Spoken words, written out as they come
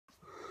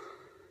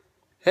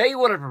Hey,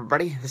 what up,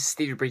 everybody? This is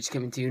Stevie Breach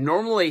coming to you.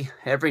 Normally,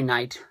 every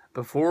night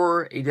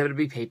before a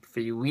WWE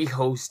pay-per-view, we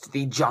host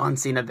the John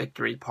Cena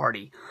Victory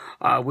Party,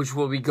 which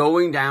will be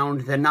going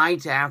down the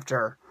night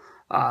after,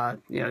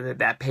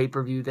 that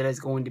pay-per-view that is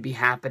going to be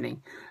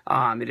happening.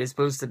 It is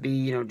supposed to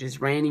be,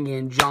 just reining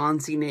in. John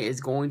Cena is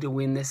going to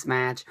win this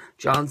match.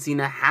 John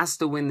Cena has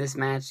to win this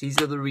match.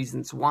 These are the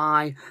reasons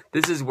why.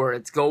 This is where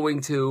it's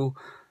going to.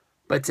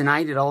 But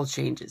tonight, it all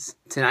changes.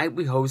 Tonight,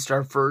 we host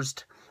our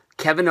first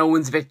Kevin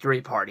Owens Victory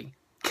Party.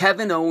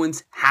 Kevin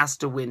Owens has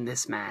to win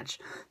this match.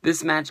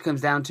 This match comes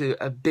down to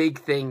a big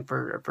thing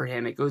for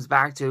him. It goes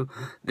back to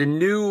the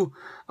new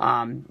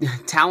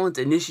talent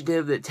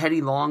initiative that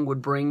Teddy Long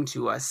would bring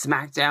to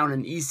SmackDown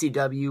and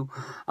ECW,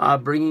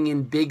 bringing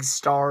in big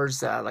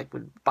stars like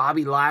with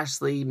Bobby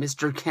Lashley,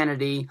 Mr.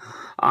 Kennedy.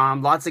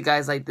 Lots of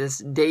guys like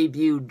this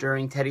debuted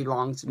during Teddy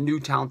Long's new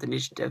talent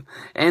initiative.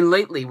 And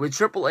lately, with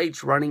Triple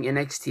H running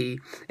NXT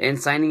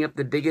and signing up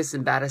the biggest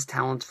and baddest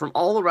talents from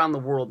all around the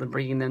world and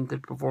bringing them to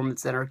the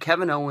Performance Center,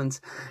 Kevin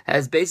Owens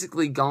has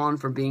basically gone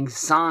from being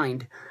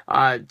signed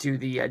to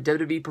the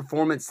WWE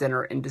Performance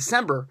Center in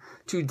December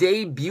to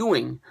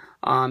debuting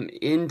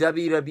in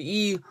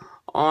WWE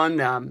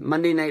on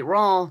Monday Night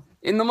Raw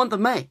in the month of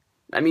May.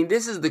 I mean,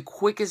 this is the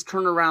quickest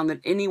turnaround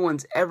that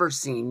anyone's ever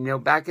seen.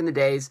 Back in the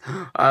days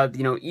of,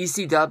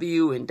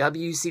 ECW and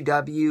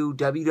WCW,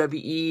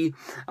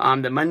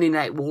 WWE, the Monday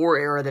Night War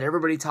era that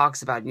everybody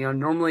talks about.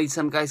 Normally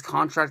some guy's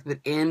contract would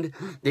end.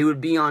 They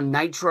would be on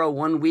Nitro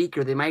one week,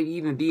 or they might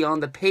even be on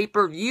the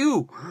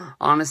pay-per-view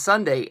on a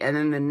Sunday. And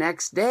then the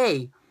next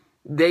day,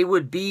 they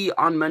would be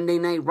on Monday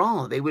Night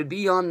Raw. They would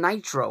be on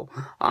Nitro.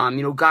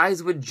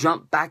 Guys would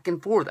jump back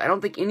and forth. I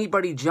don't think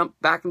anybody jumped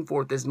back and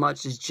forth as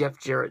much as Jeff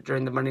Jarrett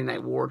during the Monday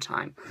Night War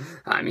time.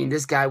 I mean,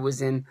 this guy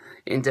was in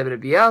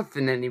WWF,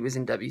 and then he was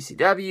in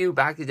WCW,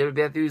 back to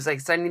WWF. He was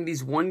like signing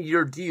these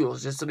one-year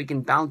deals just so he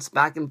can bounce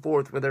back and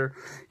forth, whether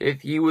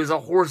if he was a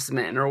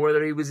horseman or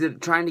whether he was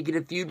trying to get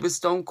a feud with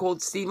Stone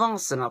Cold Steve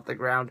Austin off the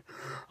ground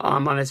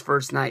on his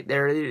first night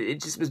there.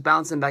 It just was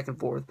bouncing back and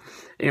forth.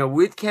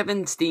 With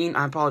Kevin Steen,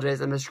 I apologize,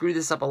 I'm going to screw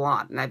this up a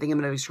lot, and I think I'm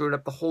going to screw it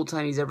up the whole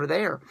time he's ever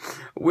there.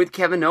 With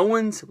Kevin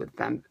Owens, with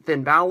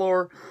Finn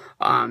Balor,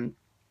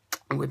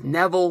 with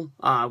Neville,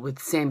 with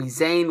Sami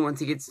Zayn once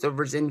he gets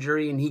over his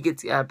injury and he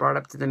gets brought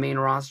up to the main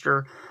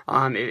roster,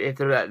 if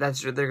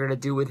that's what they're going to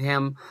do with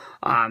him.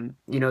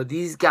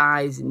 These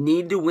guys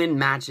need to win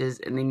matches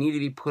and they need to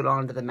be put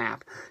onto the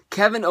map.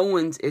 Kevin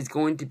Owens is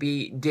going to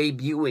be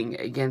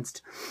debuting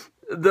against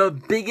the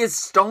biggest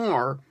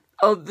star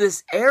of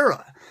this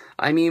era.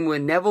 I mean,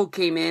 when Neville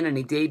came in and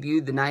he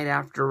debuted the night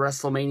after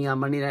WrestleMania on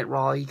Monday Night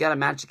Raw, he got a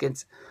match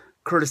against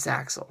Curtis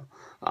Axel.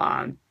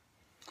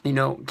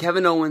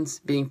 Kevin Owens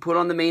being put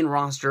on the main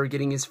roster,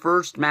 getting his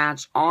first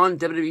match on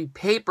WWE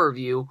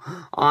pay-per-view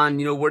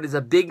on, what is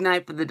a big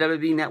night for the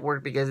WWE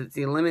Network because it's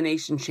the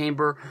Elimination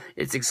Chamber.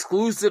 It's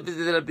exclusive to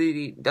the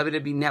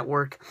WWE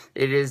Network.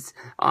 It is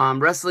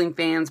wrestling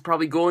fans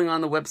probably going on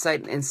the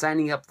website and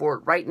signing up for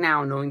it right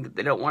now, knowing that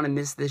they don't want to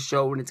miss this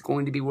show and it's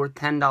going to be worth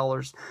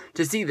 $10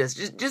 to see this.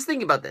 Just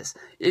think about this.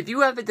 If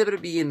you have a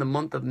WWE in the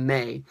month of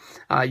May,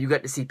 you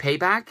got to see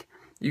Payback.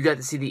 You got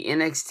to see the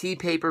NXT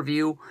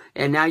pay-per-view,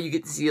 and now you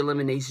get to see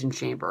Elimination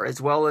Chamber,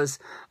 as well as,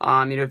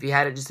 if you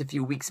had it just a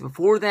few weeks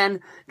before then,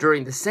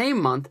 during the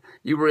same month,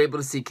 you were able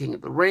to see King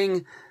of the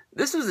Ring.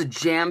 This was a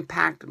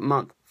jam-packed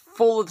month,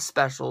 full of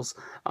specials,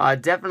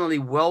 definitely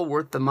well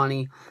worth the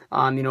money.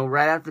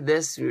 Right after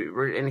this,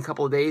 in a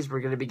couple of days, we're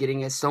going to be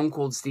getting a Stone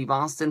Cold Steve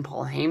Austin,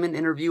 Paul Heyman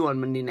interview on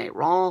Monday Night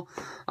Raw.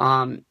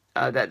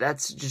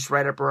 That's just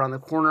right up around the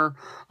corner.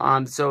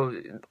 So,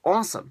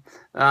 awesome.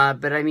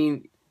 But I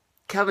mean,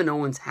 Kevin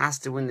Owens has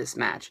to win this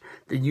match.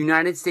 The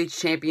United States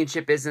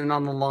Championship isn't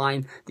on the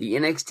line. The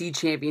NXT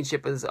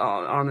Championship isn't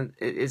on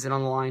the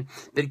line.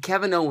 But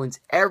Kevin Owens,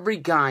 every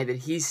guy that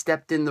he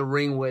stepped in the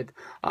ring with,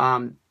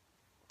 whether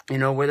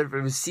if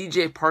it was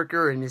CJ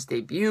Parker in his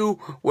debut,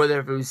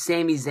 whether if it was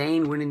Sami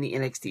Zayn winning the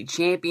NXT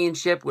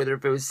Championship, whether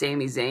if it was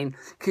Sami Zayn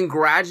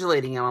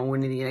congratulating him on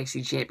winning the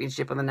NXT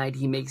Championship on the night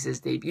he makes his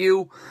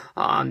debut,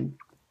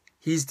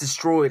 he's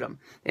destroyed him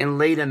and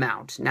laid him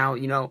out. Now,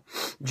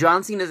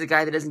 John Cena is a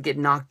guy that doesn't get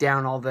knocked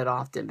down all that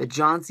often, but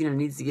John Cena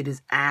needs to get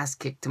his ass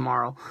kicked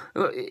tomorrow.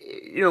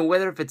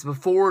 Whether if it's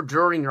before,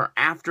 during, or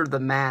after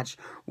the match,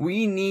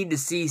 we need to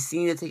see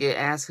Cena take an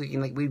ass kicking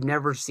like we've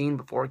never seen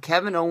before.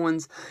 Kevin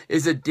Owens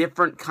is a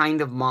different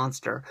kind of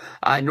monster.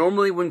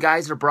 Normally when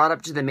guys are brought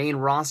up to the main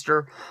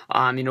roster,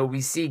 we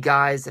see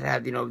guys that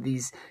have,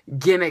 these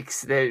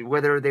gimmicks that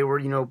whether they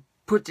were,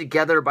 put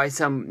together by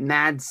some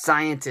mad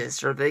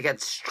scientist, or if they got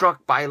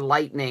struck by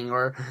lightning,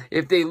 or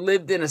if they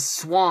lived in a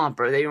swamp,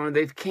 or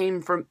they've came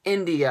from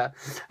India.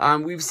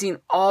 We've seen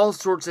all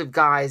sorts of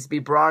guys be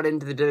brought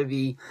into the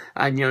WWE,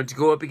 to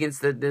go up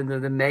against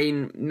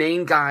the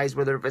main guys,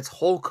 whether if it's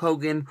Hulk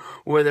Hogan,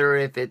 whether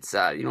if it's,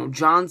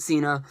 John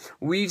Cena.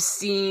 We've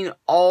seen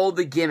all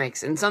the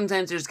gimmicks, and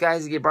sometimes there's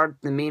guys that get brought to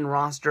the main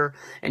roster,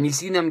 and you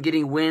see them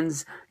getting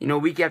wins,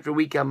 week after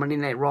week on Monday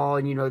Night Raw,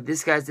 and,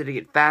 this guy's going to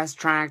get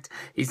fast-tracked.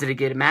 He's going to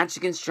get a match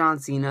against John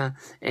Cena,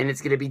 and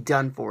it's going to be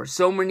done for.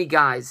 So many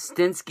guys.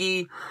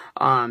 Stinsky,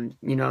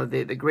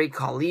 the great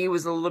Khali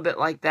was a little bit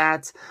like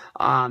that.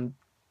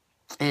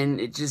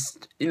 And it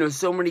just,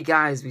 so many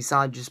guys we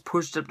saw just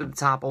pushed up to the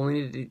top,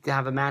 only to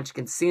have a match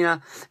against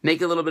Cena,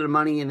 make a little bit of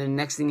money, and then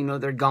next thing you know,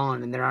 they're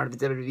gone, and they're out of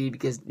the WWE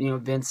because,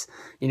 Vince,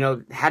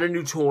 had a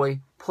new toy,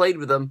 played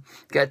with them,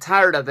 got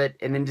tired of it,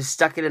 and then just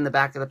stuck it in the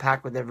back of the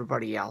pack with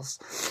everybody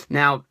else.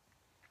 Now,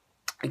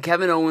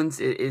 Kevin Owens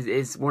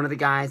is one of the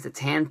guys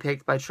that's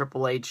handpicked by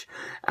Triple H,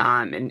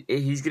 and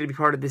he's going to be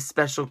part of this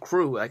special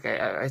crew. Like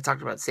I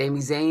talked about,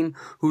 Sami Zayn,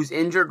 who's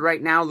injured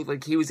right now, looked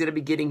like he was going to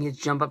be getting his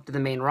jump up to the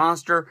main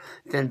roster.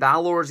 Finn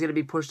Balor is going to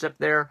be pushed up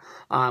there.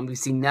 We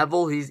see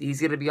Neville, he's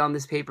going to be on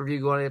this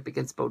pay-per-view going up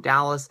against Bo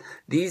Dallas.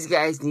 These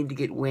guys need to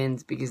get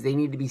wins because they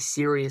need to be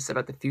serious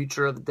about the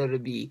future of the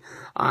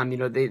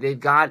WWE. They've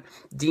got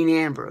Dean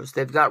Ambrose,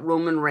 they've got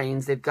Roman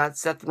Reigns, they've got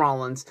Seth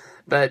Rollins,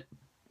 but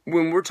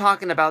when we're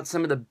talking about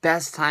some of the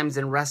best times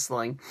in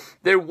wrestling,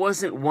 there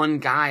wasn't one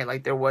guy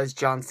like there was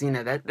John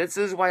Cena. This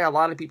is why a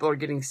lot of people are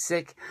getting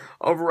sick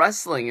of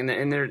wrestling,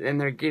 and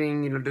they're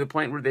getting to the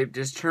point where they've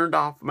just turned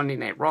off Monday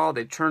Night Raw,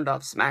 they've turned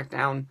off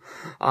SmackDown,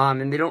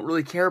 and they don't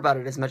really care about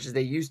it as much as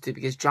they used to,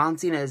 because John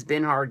Cena has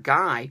been our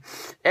guy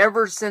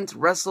ever since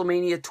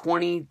WrestleMania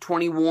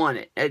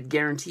 2021 at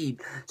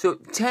Guaranteed. So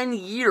 10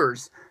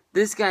 years.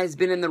 This guy's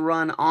been in the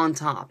run on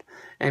top.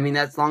 I mean,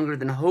 that's longer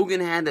than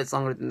Hogan had, that's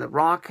longer than The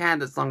Rock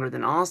had, that's longer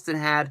than Austin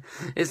had,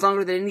 it's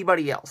longer than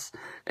anybody else.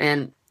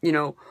 And,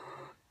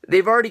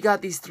 they've already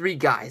got these three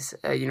guys,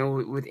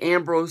 with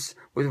Ambrose,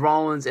 with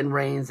Rollins, and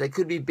Reigns. They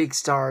could be big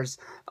stars.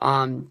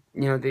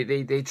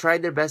 They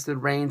tried their best with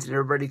Reigns, and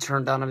everybody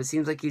turned on him. It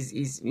seems like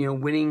he's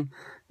winning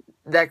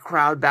that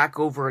crowd back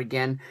over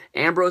again.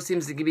 Ambrose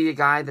seems to be a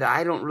guy that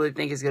I don't really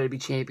think is going to be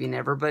champion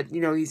ever, but,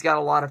 he's got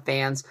a lot of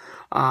fans.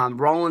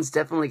 Rollins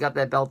definitely got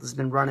that belt, has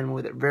been running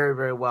with it very,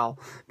 very well.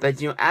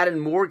 But, adding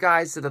more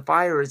guys to the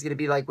fire is going to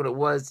be like what it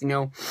was, in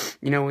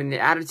the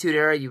Attitude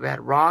Era. You had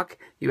Rock,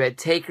 you had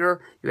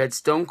Taker, you had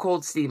Stone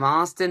Cold Steve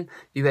Austin,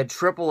 you had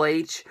Triple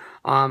H.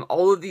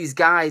 All of these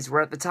guys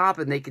were at the top,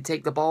 and they could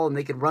take the ball and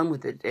they could run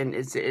with it. And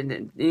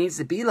it needs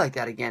to be like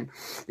that again.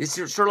 It's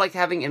sort of like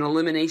having an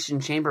Elimination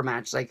Chamber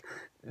match. Like,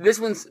 these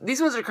ones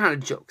are kind of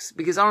jokes,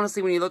 because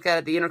honestly, when you look at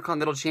it, the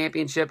Intercontinental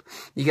Championship,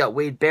 you got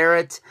Wade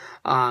Barrett,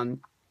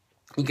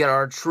 you got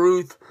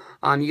R-Truth,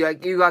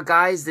 you got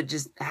guys that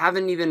just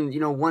haven't even,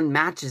 won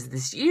matches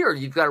this year.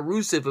 You've got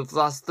Rusev, who's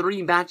lost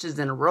 3 matches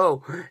in a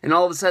row, and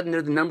all of a sudden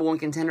they're the number 1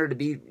 contender to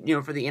be,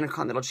 for the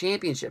Intercontinental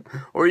Championship.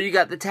 Or you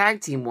got the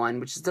Tag Team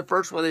one, which is the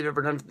first one they've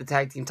ever done for the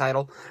Tag Team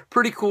title.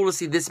 Pretty cool to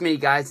see this many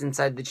guys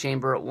inside the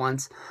chamber at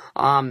once.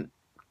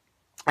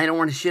 I don't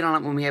want to shit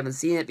on it when we haven't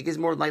seen it, because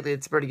more than likely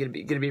it's going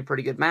to be a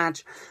pretty good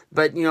match.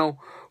 But,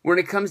 when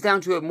it comes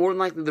down to it, more than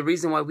likely the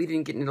reason why we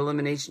didn't get an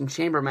Elimination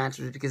Chamber match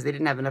was because they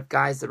didn't have enough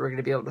guys that were going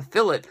to be able to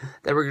fill it,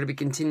 that were going to be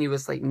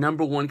continuous, like,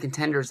 number 1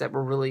 contenders that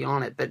were really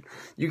on it. But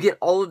you get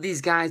all of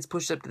these guys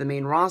pushed up to the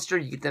main roster,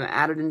 you get them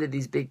added into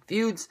these big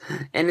feuds,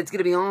 and it's going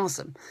to be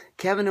awesome.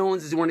 Kevin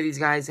Owens is one of these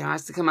guys who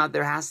has to come out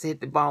there, has to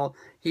hit the ball,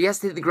 he has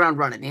to hit the ground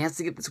running. He has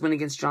to get this win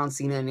against John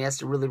Cena, and he has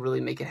to really, really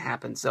make it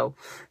happen. So,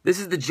 this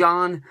is the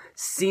John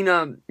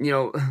Cena,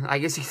 I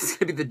guess it's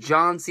going to be the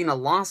John Cena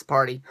loss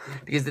party,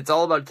 because it's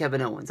all about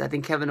Kevin Owens. I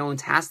think Kevin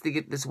Owens has to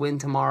get this win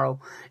tomorrow,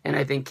 and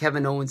I think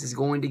Kevin Owens is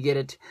going to get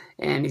it,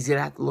 and he's going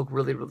to have to look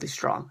really, really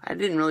strong. I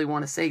didn't really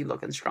want to say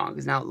looking strong,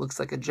 because now it looks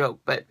like a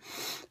joke, but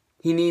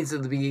he needs to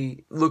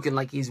be looking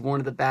like he's one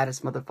of the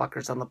baddest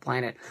motherfuckers on the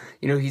planet.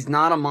 He's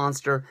not a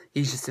monster.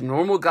 He's just a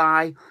normal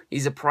guy.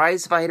 He's a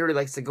prize fighter. He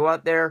likes to go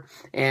out there,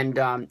 and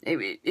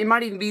it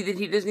might even be that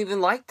he doesn't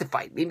even like to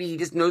fight. Maybe he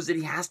just knows that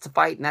he has to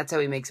fight, and that's how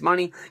he makes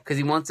money, because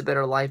he wants a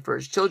better life for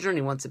his children.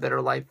 He wants a better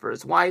life for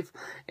his wife,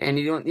 and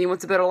he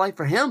wants a better life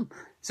for him.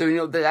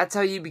 So, that's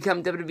how you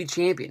become WWE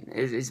champion,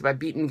 is by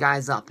beating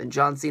guys up. And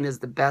John Cena is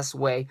the best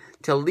way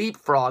to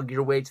leapfrog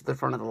your way to the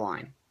front of the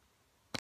line.